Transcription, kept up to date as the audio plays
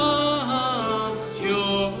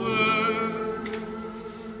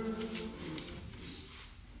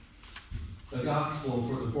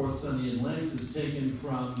is taken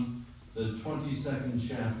from the 22nd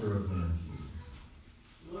chapter of Matthew.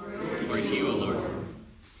 Glory to you, O Lord.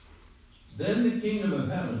 Then the kingdom of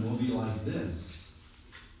heaven will be like this.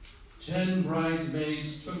 10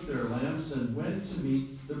 bridesmaids took their lamps and went to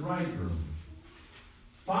meet the bridegroom.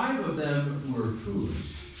 5 of them were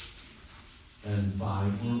foolish, and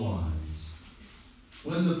 5 were wise.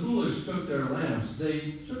 When the foolish took their lamps,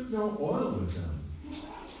 they took no oil with them.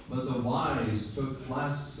 But the wise took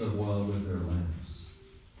flasks of oil with their lamps.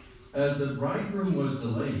 As the bridegroom was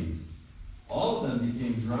delayed, all of them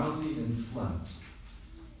became drowsy and slept.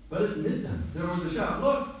 But at midnight there was a shout,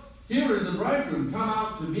 "Look, here is the bridegroom, come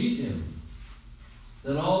out to meet him."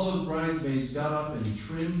 Then all those bridesmaids got up and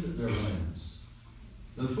trimmed their lamps.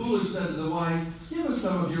 The foolish said to the wise, "Give us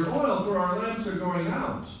some of your oil, for our lamps are going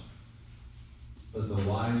out." But the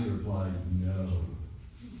wise replied, "No.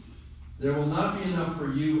 There will not be enough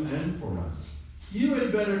for you and for us. You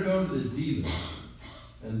had better go to the dealers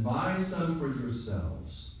and buy some for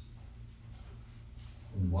yourselves."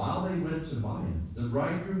 And while they went to buy it, the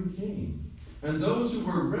bridegroom came, and those who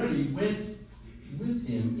were ready went with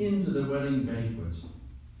him into the wedding banquet,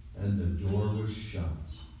 and the door was shut.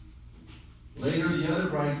 Later the other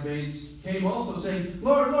bridesmaids came also, saying,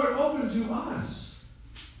 "Lord, Lord, open to us."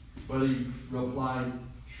 But he replied,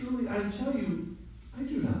 "Truly I tell you, I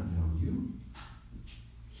do not know you.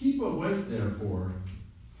 Keep awake, therefore,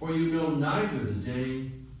 for you know neither the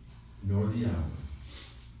day nor the hour."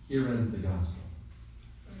 Here ends the gospel.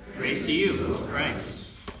 Praise to you, Christ.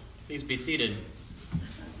 Please be seated.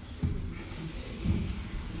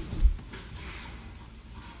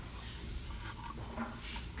 What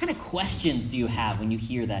kind of questions do you have when you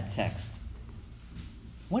hear that text?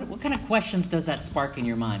 What kind of questions does that spark in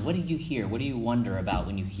your mind? What do you hear? What do you wonder about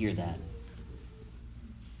when you hear that?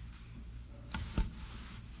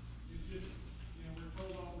 We're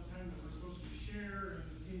told all the time that we're supposed to share, and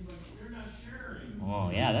it seems like we're not sharing. Oh,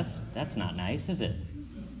 yeah, that's not nice, is it?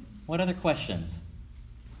 What other questions?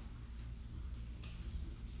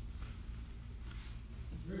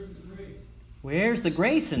 Where's the grace? Where's the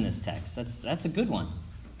grace in this text? That's a good one.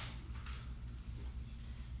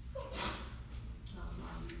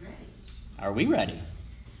 Are we ready? Are we ready?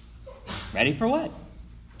 Ready for what?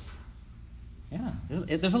 Yeah,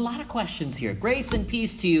 there's a lot of questions here. Grace and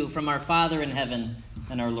peace to you from our Father in heaven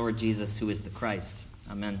and our Lord Jesus, who is the Christ.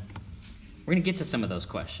 Amen. We're going to get to some of those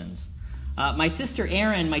questions. My sister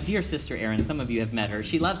Erin, my dear sister Erin, some of you have met her.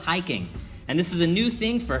 She loves hiking, and this is a new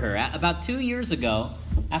thing for her. About 2 years ago,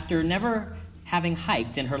 after never having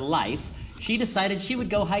hiked in her life, she decided she would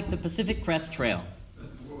go hike the Pacific Crest Trail.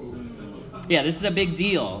 Yeah, this is a big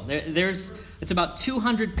deal. It's about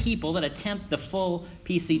 200 people that attempt the full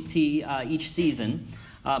PCT each season.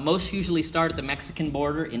 Most usually start at the Mexican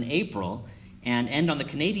border in April and end on the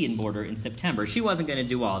Canadian border in September. She wasn't going to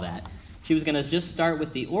do all that. She was going to just start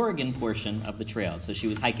with the Oregon portion of the trail. So she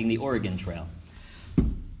was hiking the Oregon Trail.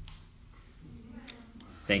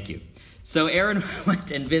 Thank you. So Erin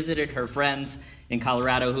went and visited her friends in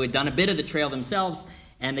Colorado who had done a bit of the trail themselves,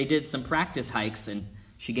 and they did some practice hikes, and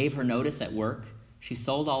she gave her notice at work. She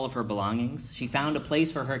sold all of her belongings. She found a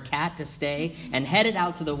place for her cat to stay and headed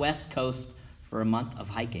out to the West Coast for a month of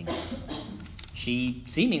hiking. She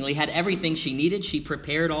seemingly had everything she needed. She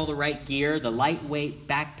prepared all the right gear, the lightweight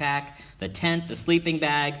backpack, the tent, the sleeping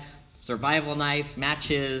bag, survival knife,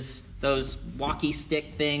 matches, those walkie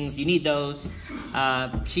stick things. You need those.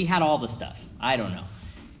 She had all the stuff. I don't know.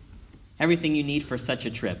 Everything you need for such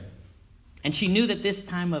a trip. And she knew that this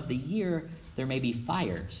time of the year there may be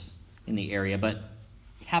fires in the area, but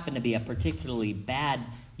it happened to be a particularly bad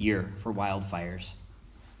year for wildfires.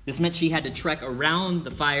 This meant she had to trek around the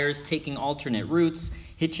fires, taking alternate routes,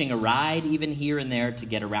 hitching a ride even here and there to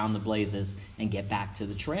get around the blazes and get back to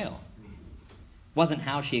the trail. It wasn't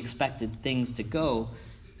how she expected things to go,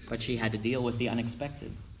 but she had to deal with the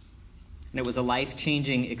unexpected. And it was a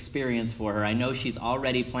life-changing experience for her. I know she's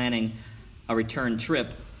already planning a return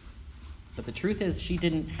trip, but the truth is she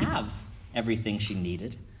didn't have everything she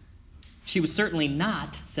needed. She was certainly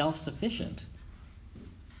not self-sufficient.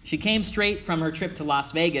 She came straight from her trip to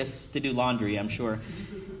Las Vegas to do laundry, I'm sure.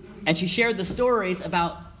 And she shared the stories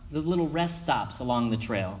about the little rest stops along the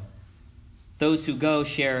trail. Those who go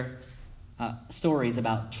share stories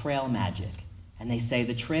about trail magic. And they say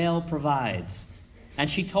the trail provides. And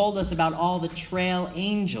she told us about all the trail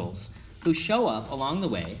angels who show up along the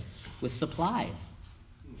way with supplies,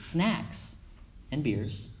 snacks, and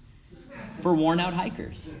beers for worn-out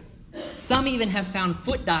hikers. Some even have found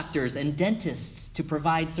foot doctors and dentists to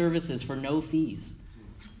provide services for no fees.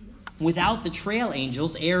 Without the trail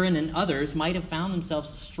angels, Erin and others might have found themselves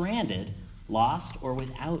stranded lost or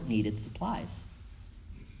without needed supplies.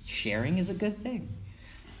 Sharing is a good thing.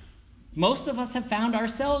 Most of us have found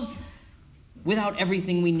ourselves without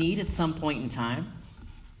everything we need at some point in time.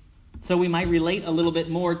 So we might relate a little bit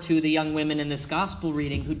more to the young women in this gospel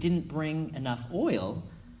reading who didn't bring enough oil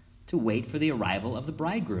to wait for the arrival of the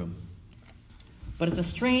bridegroom. But it's a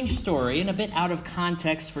strange story and a bit out of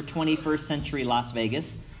context for 21st century Las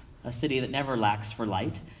Vegas, a city that never lacks for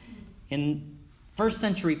light. In first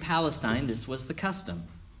century Palestine, this was the custom.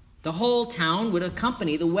 The whole town would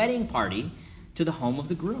accompany the wedding party to the home of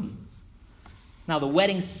the groom. Now, the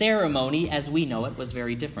wedding ceremony, as we know it, was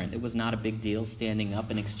very different. It was not a big deal standing up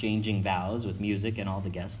and exchanging vows with music and all the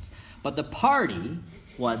guests. But the party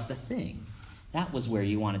was the thing. That was where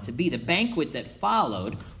you wanted to be. The banquet that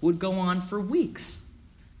followed would go on for weeks,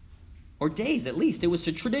 or days at least. It was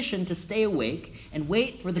a tradition to stay awake and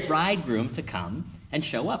wait for the bridegroom to come and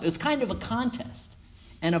show up. It was kind of a contest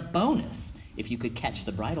and a bonus if you could catch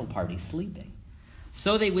the bridal party sleeping.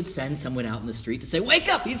 So they would send someone out in the street to say, "Wake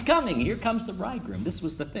up, he's coming, here comes the bridegroom." This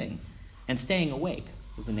was the thing. And staying awake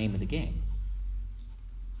was the name of the game.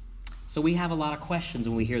 So we have a lot of questions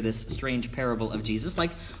when we hear this strange parable of Jesus,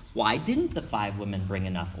 like, why didn't the 5 women bring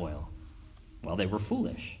enough oil? Well, they were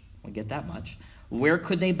foolish. We get that much. Where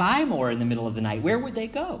could they buy more in the middle of the night? Where would they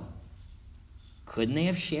go? Couldn't they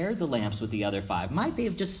have shared the lamps with the other 5? Might they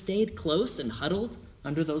have just stayed close and huddled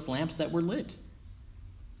under those lamps that were lit?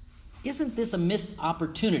 Isn't this a missed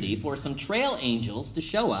opportunity for some trail angels to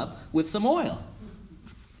show up with some oil?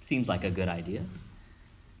 Seems like a good idea.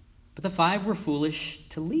 But the 5 were foolish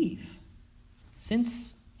to leave.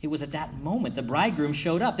 Since it was at that moment the bridegroom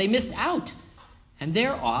showed up, they missed out. And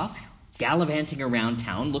they're off, gallivanting around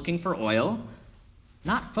town looking for oil,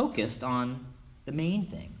 not focused on the main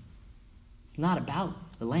thing. It's not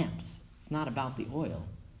about the lamps. It's not about the oil.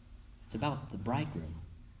 It's about the bridegroom.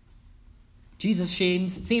 Jesus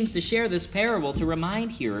seems to share this parable to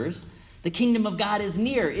remind hearers the kingdom of God is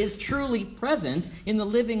near, is truly present in the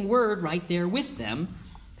living word right there with them.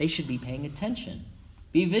 They should be paying attention,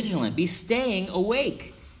 be vigilant, be staying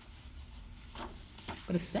awake.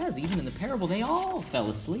 But it says, even in the parable, they all fell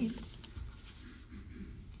asleep.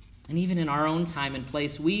 And even in our own time and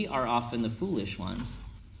place, we are often the foolish ones.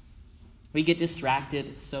 We get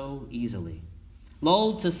distracted so easily,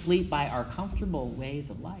 lulled to sleep by our comfortable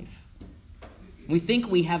ways of life. We think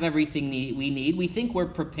we have everything we need. We think we're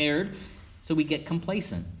prepared, so we get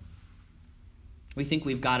complacent. We think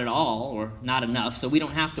we've got it all, or not enough, so we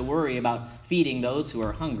don't have to worry about feeding those who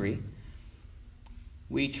are hungry.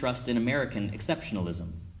 We trust in American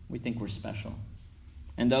exceptionalism. We think we're special.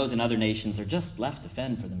 And those in other nations are just left to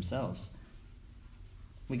fend for themselves.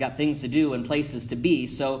 We got things to do and places to be,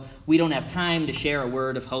 so we don't have time to share a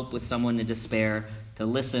word of hope with someone in despair, to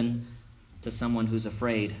listen to someone who's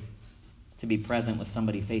afraid, to be present with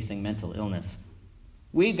somebody facing mental illness.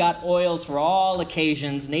 We've got oils for all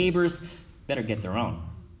occasions. Neighbors better get their own.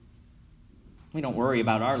 We don't worry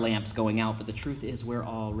about our lamps going out, but the truth is we're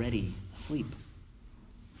already asleep.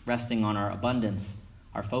 Resting on our abundance,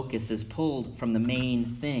 our focus is pulled from the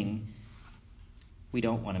main thing we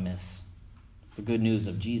don't want to miss, the good news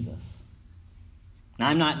of Jesus. Now,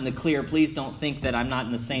 I'm not in the clear. Please don't think that I'm not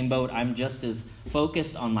in the same boat. I'm just as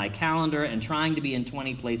focused on my calendar and trying to be in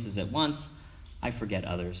 20 places at once. I forget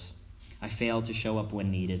others. I fail to show up when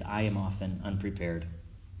needed. I am often unprepared.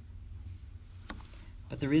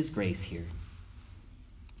 But there is grace here.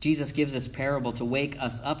 Jesus gives this parable to wake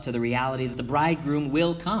us up to the reality that the bridegroom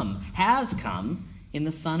will come, has come in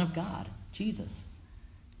the Son of God, Jesus.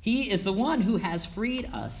 He is the one who has freed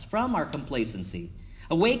us from our complacency,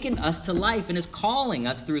 awakened us to life, and is calling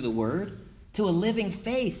us through the word to a living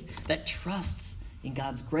faith that trusts in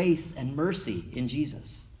God's grace and mercy in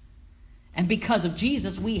Jesus. And because of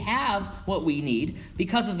Jesus, we have what we need.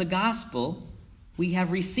 Because of the gospel, we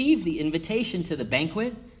have received the invitation to the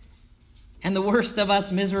banquet, and the worst of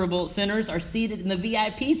us miserable sinners are seated in the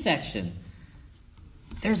VIP section.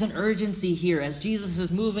 There's an urgency here as Jesus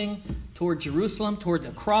is moving toward Jerusalem, toward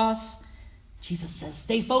the cross. Jesus says,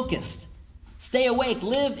 stay focused, stay awake,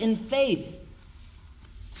 live in faith.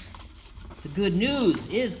 The good news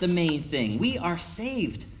is the main thing. We are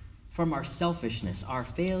saved from our selfishness, our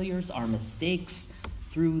failures, our mistakes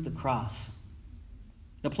through the cross.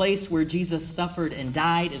 The place where Jesus suffered and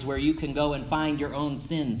died is where you can go and find your own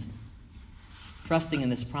sins. Trusting in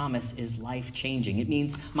this promise is life-changing. It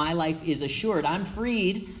means my life is assured. I'm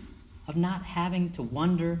freed of not having to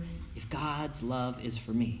wonder if God's love is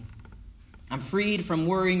for me. I'm freed from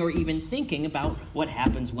worrying or even thinking about what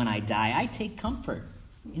happens when I die. I take comfort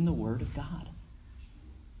in the Word of God.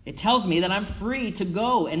 It tells me that I'm free to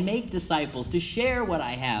go and make disciples, to share what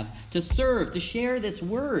I have, to serve, to share this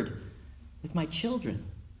word with my children,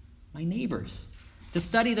 my neighbors, to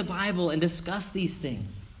study the Bible and discuss these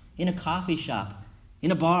things in a coffee shop,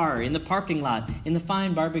 in a bar, in the parking lot, in the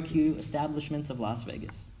fine barbecue establishments of Las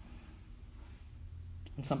Vegas.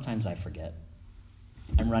 And sometimes I forget.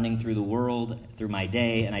 I'm running through the world, through my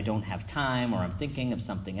day, and I don't have time, or I'm thinking of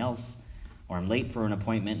something else, or I'm late for an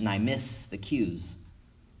appointment and I miss the cues.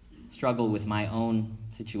 Struggle with my own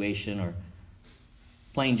situation, or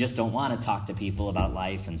plain just don't want to talk to people about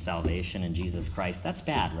life and salvation and Jesus Christ. That's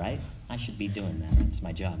bad, right? I should be doing that. That's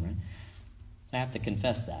my job, right? I have to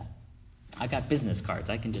confess that. I got business cards.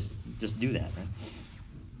 I can just do that, right?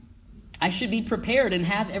 I should be prepared and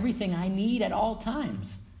have everything I need at all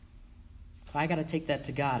times. So I got to take that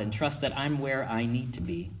to God and trust that I'm where I need to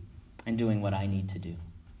be and doing what I need to do.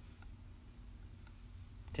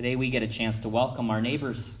 Today we get a chance to welcome our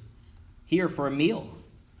neighbors here for a meal.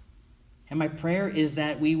 And my prayer is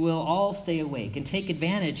that we will all stay awake and take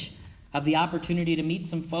advantage of the opportunity to meet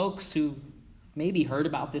some folks who maybe heard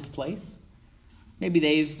about this place. Maybe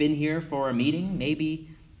they've been here for a meeting. Maybe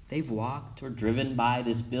they've walked or driven by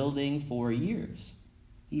this building for years,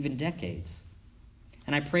 even decades.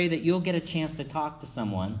 And I pray that you'll get a chance to talk to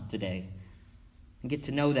someone today and get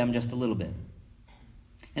to know them just a little bit.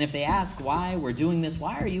 And if they ask why we're doing this,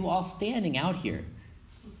 why are you all standing out here?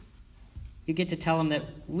 You get to tell them that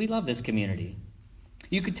we love this community.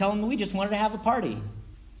 You could tell them that we just wanted to have a party.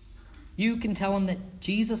 You can tell them that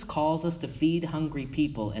Jesus calls us to feed hungry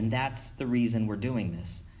people, and that's the reason we're doing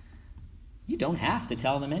this. You don't have to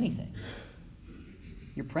tell them anything.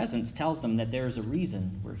 Your presence tells them that there's a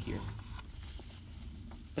reason we're here.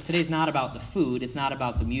 But today's not about the food. It's not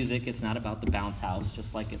about the music. It's not about the bounce house,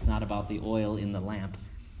 just like it's not about the oil in the lamp.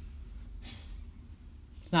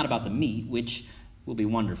 It's not about the meat, which will be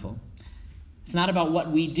wonderful. It's not about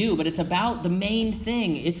what we do, but it's about the main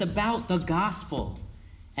thing. It's about the gospel.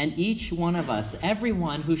 And each one of us,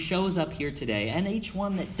 everyone who shows up here today, and each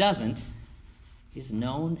one that doesn't, is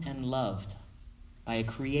known and loved by a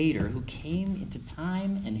creator who came into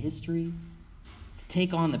time and history to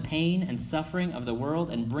take on the pain and suffering of the world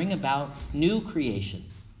and bring about new creation.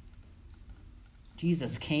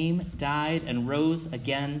 Jesus came, died, and rose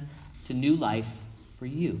again to new life for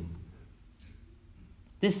you.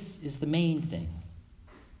 This is the main thing,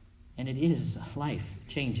 and it is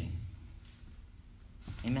life-changing.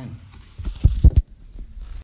 Amen.